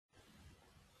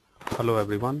Hello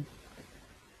everyone.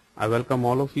 I welcome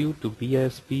all of you to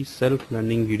BISP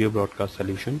Self-Learning Video Broadcast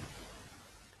Solution.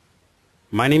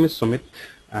 My name is Sumit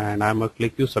and I'm a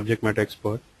QlikView subject matter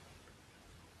expert.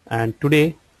 And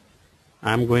today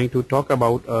I'm going to talk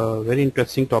about a very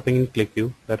interesting topic in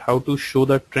QlikView, that how to show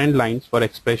the trend lines for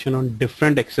expression on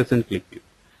different axes in QlikView.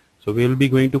 So we will be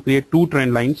going to create two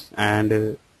trend lines,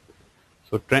 and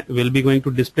we'll be going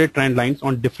to display trend lines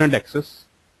on different axes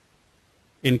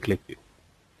in QlikView.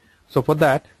 So for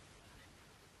that,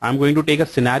 I'm going to take a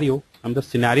scenario, and the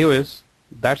scenario is,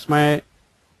 that's my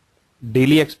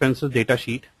daily expenses data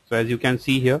sheet. So as you can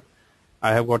see here,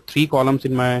 I have got three columns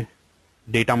in my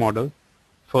data model.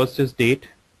 First is date.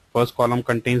 First column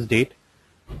contains date.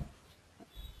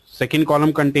 Second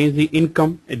column contains the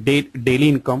income, daily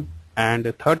income, and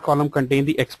the third column contains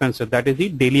the expenses, that is the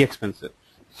daily expenses.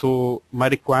 So my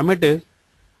requirement is,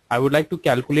 I would like to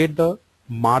calculate the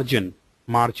margin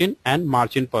and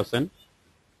margin percent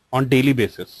on daily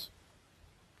basis.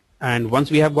 And once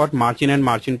we have got margin and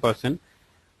margin percent,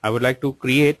 I would like to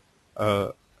create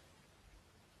a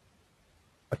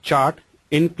chart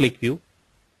in QlikView,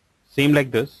 same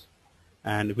like this,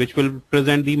 and which will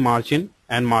present the margin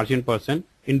and margin percent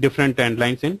in different trend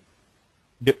lines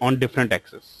on different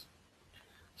axes.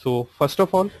 So first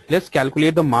of all, let's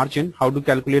calculate the margin. How to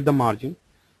calculate the margin?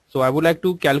 So I would like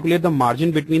to calculate the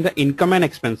margin between the income and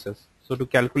expenses. So to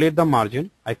calculate the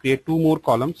margin, I create two more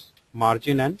columns,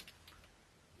 margin and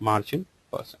margin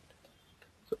percent.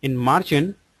 So in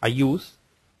margin, I use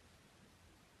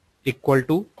equal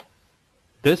to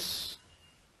this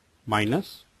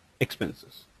minus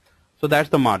expenses. So that's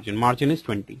the margin. Margin is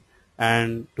 20.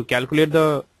 And to calculate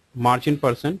the margin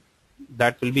percent,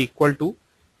 that will be equal to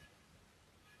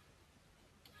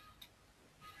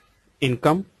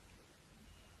income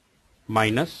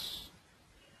minus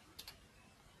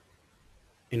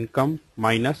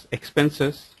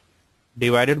expenses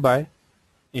divided by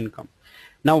income.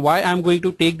 Now why I'm going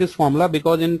to take this formula?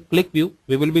 Because in QlikView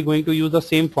we will be going to use the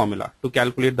same formula to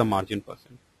calculate the margin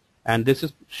percent, and this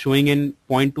is showing in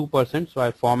 0.2%, so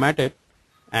I format it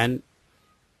and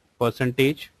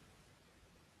percentage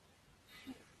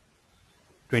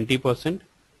 20%,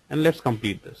 and let's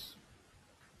complete this.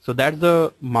 So that's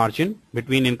the margin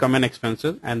between income and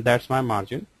expenses, and that's my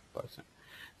margin percent.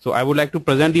 So I would like to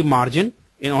present the margin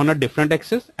on a different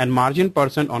axis and margin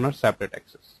percent on a separate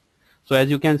axis. So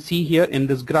as you can see here in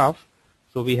this graph,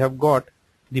 so we have got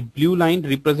the blue line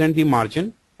represent the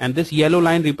margin and this yellow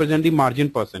line represent the margin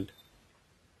percent.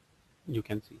 You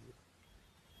can see.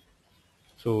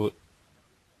 So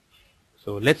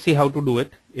let's see how to do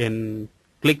it in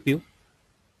QlikView.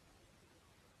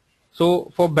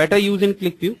 So for better use in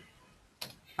QlikView,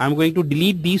 I'm going to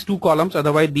delete these two columns.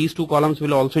 Otherwise, these two columns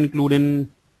will also include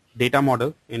in data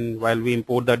model. While we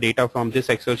import the data from this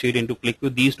Excel sheet into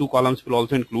QlikView, these two columns will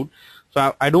also include.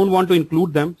 So I don't want to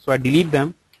include them, so I delete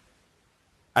them.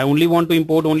 I only want to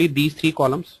import only these three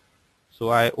columns. So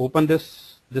I open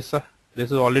this. This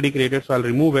is already created, so I'll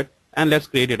remove it and let's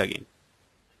create it again.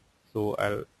 So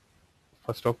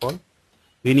first of all,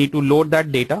 we need to load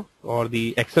that data or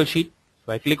the Excel sheet.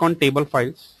 So I click on table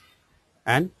files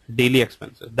and daily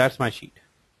expenses. That's my sheet.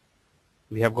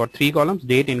 We have got three columns,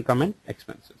 date, income and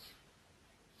expenses.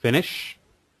 Finish,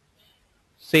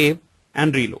 save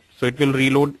and reload. So it will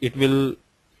reload, it will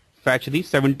fetch the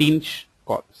 17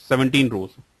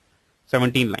 rows,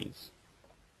 17 lines.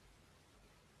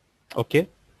 Okay.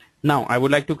 Now I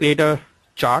would like to create a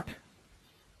chart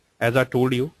as I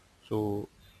told you. So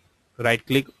right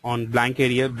click on blank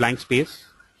area, blank space,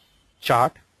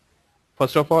 chart.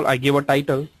 First of all, I give a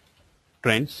title,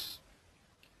 trends,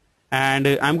 and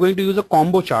I'm going to use a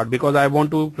combo chart because I want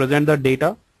to present the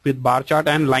data with bar chart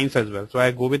and lines as well. So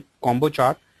I go with combo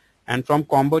chart, and from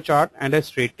combo chart and a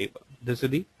straight table. This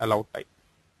is the allowed type.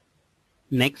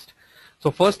 Next, so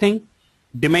first thing,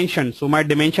 dimension. So my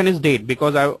dimension is date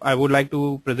because I would like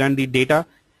to present the data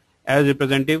as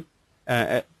representative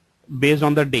based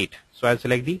on the date. So I'll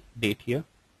select the date here.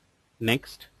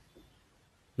 Next,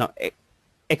 now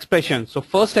expression. So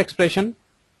first expression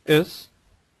is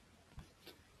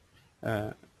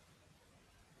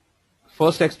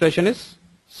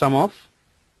sum of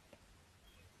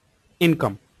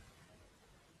income.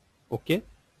 Okay,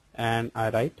 and I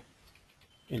write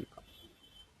income.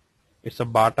 It's a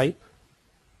bar type.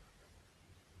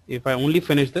 If I only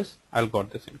finish this, I'll got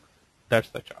this income. That's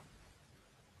the chart.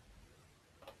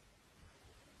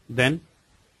 Then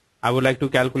I would like to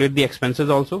calculate the expenses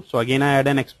also. So again I add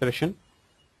an expression.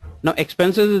 Now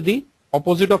expenses is the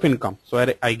opposite of income.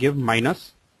 So I give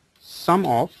minus sum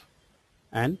of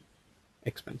and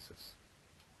expenses.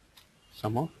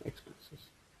 Sum of expenses.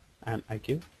 And I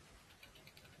give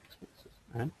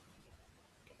and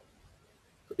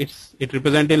it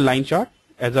represents in line chart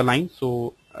as a line.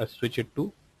 So I switch it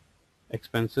to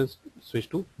expenses, switch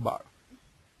to bar.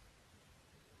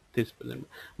 This present,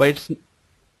 but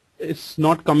it's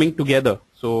not coming together.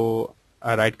 So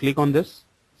I right click on this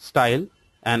style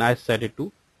and I set it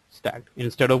to stacked.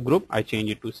 Instead of group, I change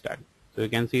it to stacked. So you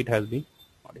can see it has been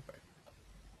modified.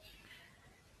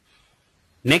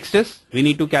 Next is we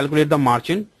need to calculate the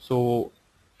margin. So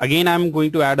again, I'm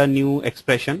going to add a new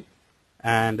expression,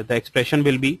 and the expression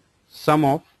will be sum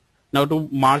of, now to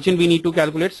margin we need to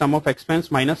calculate sum of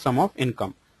expense minus sum of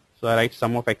income. So I write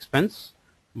sum of expense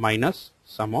minus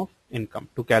sum of income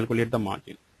to calculate the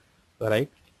margin. So I write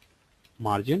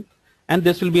margin, and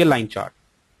this will be a line chart.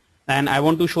 And I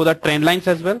want to show the trend lines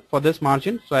as well for this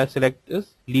margin. So I select this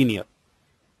linear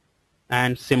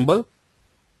and symbol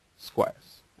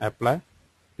squares. Apply.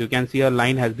 You can see a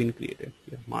line has been created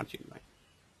here, margin line.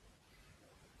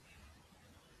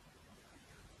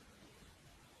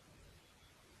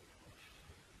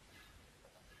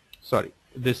 Sorry,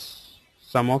 this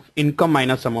sum of income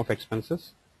minus sum of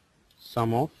expenses.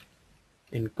 Sum of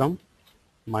income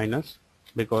minus,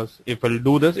 because if we'll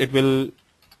do this, it will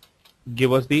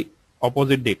give us the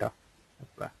opposite data.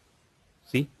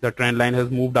 See, the trend line has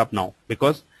moved up now,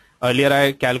 because earlier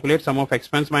I calculate sum of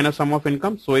expense minus sum of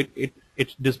income, so it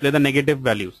display the negative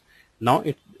values. Now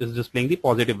it is displaying the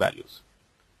positive values.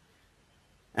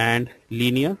 And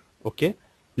linear, okay.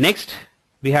 Next,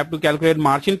 we have to calculate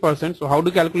margin percent. So how to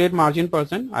calculate margin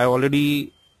percent? I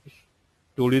already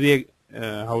told you the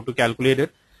how to calculate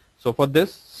it. So for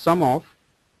this, sum of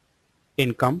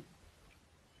income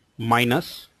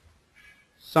minus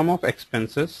sum of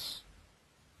expenses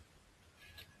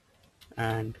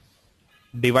and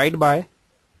divide by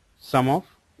sum of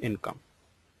income.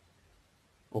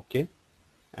 Okay,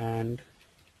 and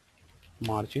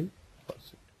margin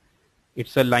percent.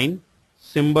 It's a line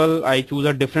symbol. I choose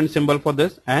a different symbol for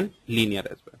this, and linear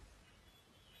as well.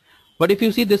 But if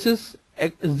you see, this is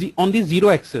on the zero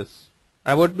axis.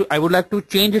 I would like to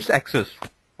change its axis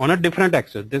on a different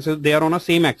axis. They are on a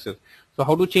same axis. So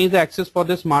how to change the axis for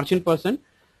this margin percent?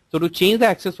 So to change the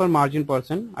axis for margin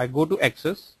percent, I go to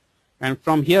axis, and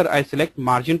from here I select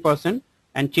margin percent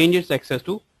and change its axis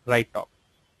to right top.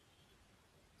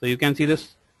 So you can see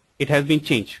this, it has been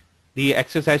changed. The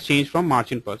axis has changed from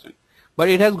margin percent, but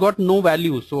it has got no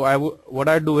value. So what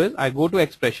I do is I go to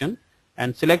expression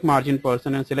and select margin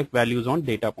percent and select values on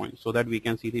data points, so that we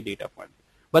can see the data point.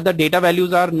 But the data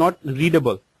values are not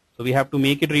readable, so we have to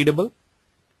make it readable.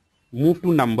 Move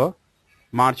to number,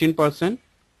 margin percent.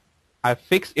 I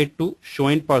fix it to show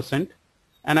in percent,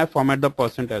 and I format the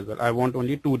percent as well. I want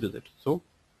only 2 digits, so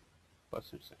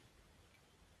percent.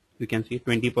 You can see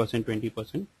 20%,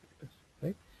 20%,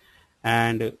 right?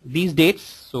 And these dates.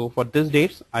 So for this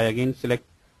dates, I again select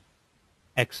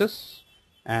axis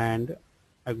and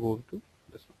I go to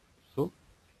this one. So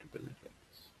represent like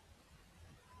this.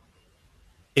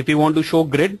 If we want to show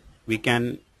grid, we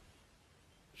can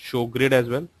show grid as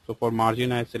well. So for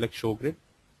margin, I select show grid,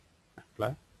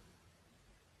 apply,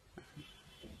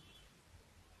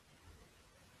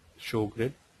 show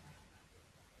grid.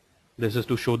 This is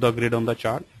to show the grid on the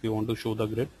chart if you want to show the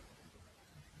grid.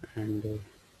 And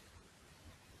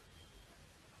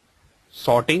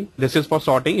sorting, this is for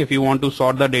sorting if you want to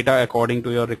sort the data according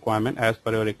to your requirement, as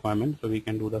per your requirement. So we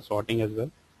can do the sorting as well.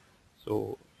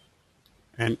 So,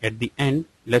 and at the end,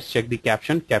 let's check the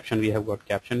caption. Caption, we have got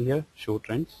caption here, show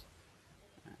trends.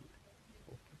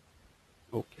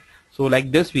 Okay. So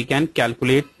like this, we can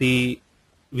calculate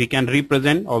we can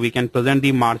represent, or we can present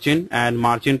the margin and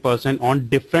margin percent on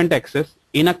different axes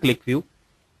in a QlikView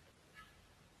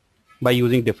by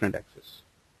using different axes.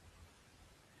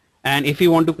 And if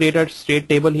you want to create a straight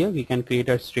table here, we can present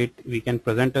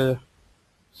a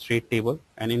straight table,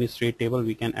 and in a straight table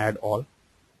we can add all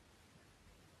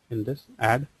in this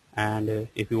add. And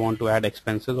if you want to add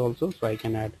expenses also, so I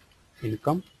can add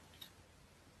income.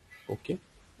 Okay.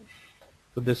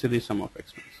 So this is the sum of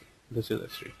expenses. This is a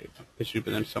straight table which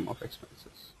represents sum of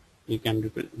expenses. We can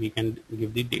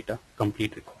give the data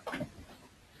complete record,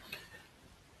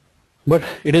 but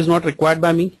it is not required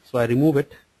by me, so I remove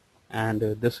it, and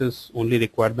this is only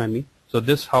required by me. So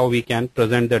this is how we can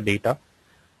present the data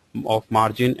of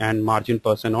margin and margin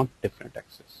percent on different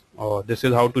axes. Or this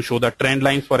is how to show the trend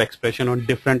lines for expression on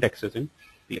different axes in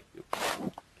QlikView.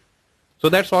 So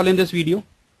that's all in this video.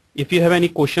 If you have any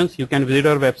questions, you can visit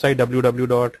our website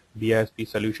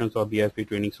www.bispsolutions or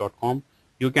bisptrainings.com.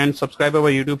 You can subscribe our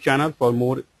YouTube channel for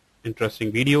more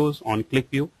interesting videos on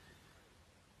QlikView.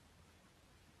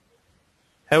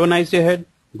 Have a nice day ahead.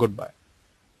 Goodbye.